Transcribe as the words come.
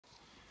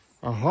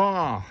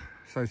Aha!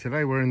 So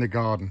today we're in the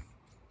garden,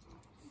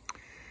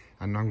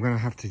 and I'm going to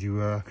have to do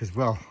because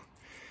well,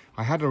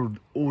 I had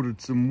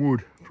ordered some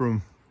wood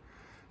from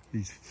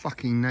these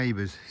fucking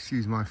neighbours.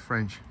 Excuse my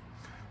French.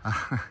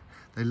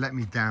 They let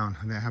me down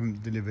and they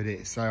haven't delivered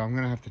it, so I'm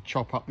going to have to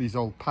chop up these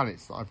old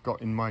pallets that I've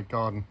got in my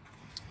garden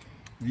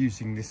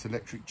using this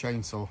electric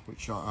chainsaw,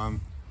 which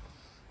I'm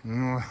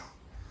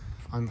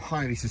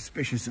highly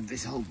suspicious of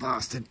this whole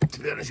bastard, to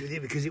be honest with you,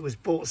 because it was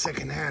bought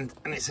second hand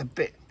and it's a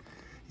bit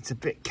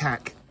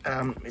cack.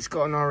 It's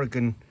got an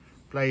Oregon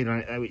blade on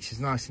it though, which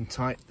is nice and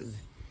tight.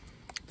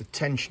 The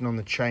tension on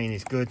the chain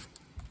is good.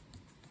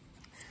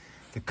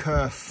 The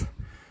kerf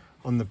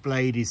on the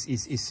blade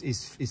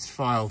is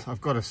filed. I've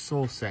got a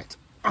saw set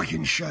I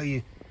can show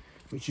you,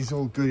 which is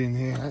all good in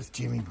here. That's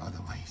Jimmy, by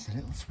the way. He's a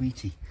little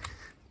sweetie.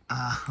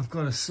 I've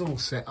got a saw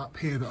set up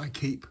here that I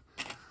keep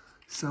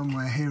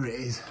somewhere. Here it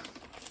is.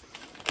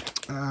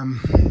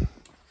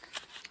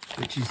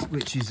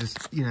 Which is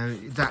you know,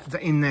 that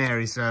in there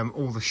is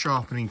all the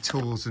sharpening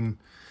tools and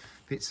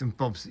bits and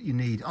bobs that you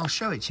need. I'll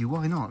show it to you.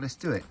 Why not? Let's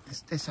do it.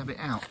 Let's have it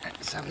out.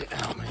 Let's have it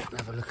out, mate.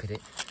 Have a look at it.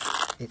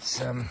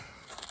 It's a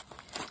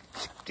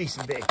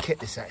decent bit of kit,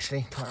 this,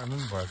 actually. Can't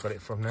remember where I got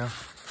it from now,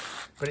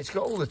 but it's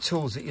got all the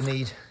tools that you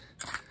need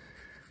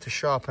to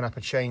sharpen up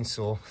a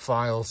chainsaw.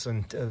 Files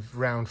and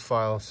round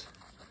files.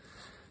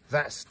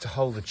 That's to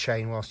hold the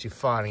chain whilst you're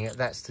filing it.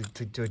 That's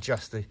to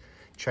adjust the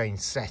chain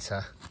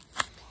setter.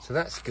 So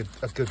that's a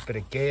good bit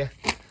of gear.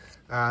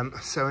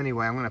 So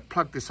anyway, I'm going to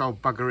plug this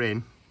old bugger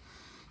in.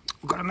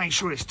 I've got to make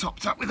sure it's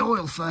topped up with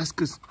oil first,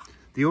 because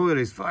the oil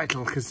is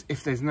vital, because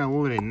if there's no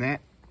oil in there,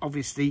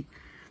 obviously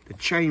the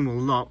chain will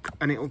lock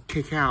and it will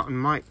kick out and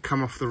might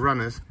come off the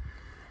runners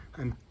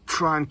and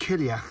try and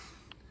kill you.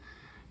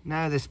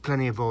 Now there's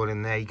plenty of oil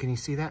in there. Can you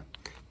see that?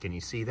 Can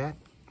you see that?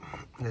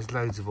 There's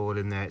loads of oil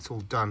in there. It's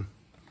all done.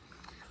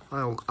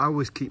 I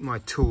always keep my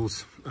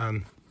tools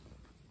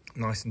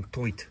nice and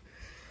tight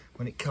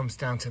when it comes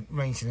down to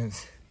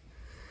maintenance.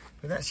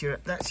 But that's your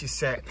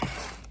set.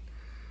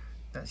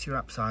 That's your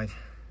upside.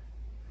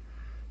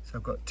 So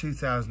I've got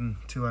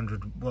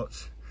 2,200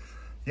 watts.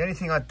 The only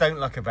thing I don't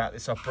like about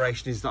this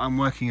operation is that I'm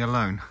working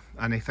alone,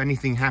 and if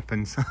anything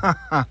happens,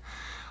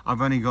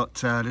 I've only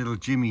got little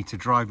Jimmy to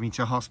drive me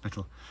to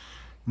hospital.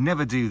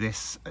 Never do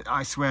this.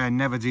 I swear I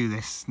never do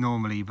this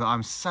normally, but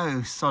I'm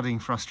so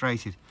sodding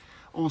frustrated.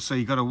 Also,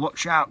 you've got to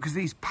watch out, because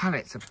these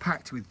pallets are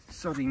packed with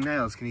sodding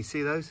nails. Can you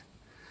see those?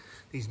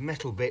 These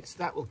metal bits,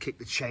 that will kick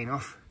the chain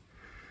off.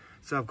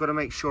 So I've got to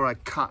make sure I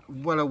cut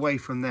well away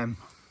from them.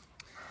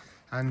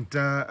 And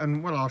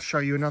well, I'll show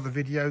you another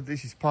video.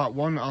 This is part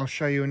one. I'll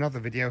show you another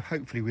video,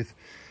 hopefully with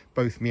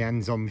both my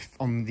hands on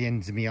the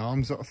ends of my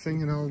arms, sort of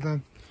thing, and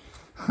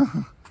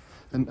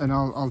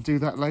I'll I'll do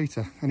that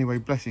later. Anyway,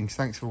 blessings.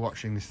 Thanks for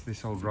watching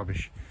this old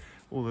rubbish.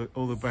 All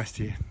the best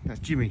to you. That's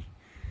Jimmy.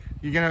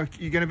 You're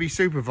gonna be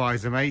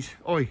supervisor, mate.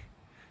 Oi,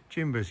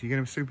 Jimbers, you're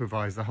gonna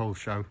supervise the whole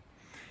show.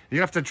 You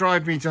have to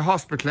drive me to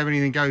hospital if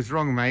anything goes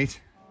wrong, mate.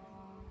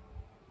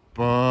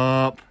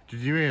 Bop.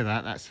 Did you hear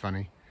that? That's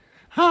funny.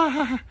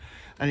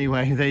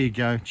 Anyway, there you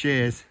go.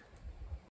 Cheers.